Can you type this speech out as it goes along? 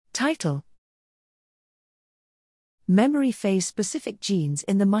Title: Memory phase-specific genes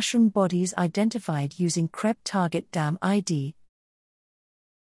in the mushroom bodies identified using CrebB-target DamID.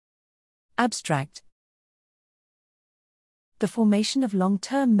 Abstract: The formation of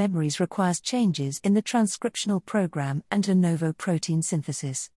long-term memories requires changes in the transcriptional program and de novo protein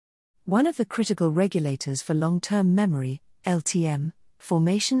synthesis. One of the critical regulators for long-term memory, LTM,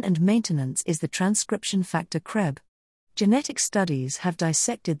 formation and maintenance is the transcription factor CrebB. Genetic studies have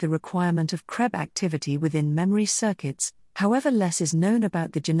dissected the requirement of CrebB activity within memory circuits, however less is known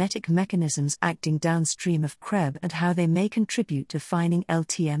about the genetic mechanisms acting downstream of CrebB and how they may contribute to defining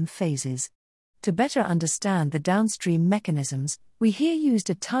LTM phases. To better understand the downstream mechanisms, we here used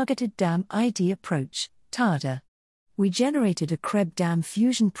a targeted DamID approach, TARDA. We generated a CrebB-DAM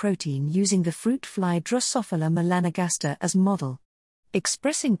fusion protein using the fruit fly Drosophila melanogaster as model.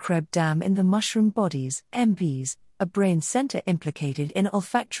 Expressing CrebB-DAM in the mushroom bodies, MBs, a brain center implicated in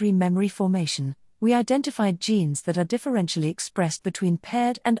olfactory memory formation, we identified genes that are differentially expressed between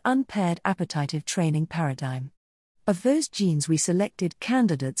paired and unpaired appetitive training paradigm. Of those genes, we selected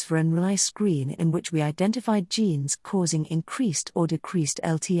candidates for an RNA screen in which we identified genes causing increased or decreased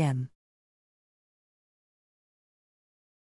LTM.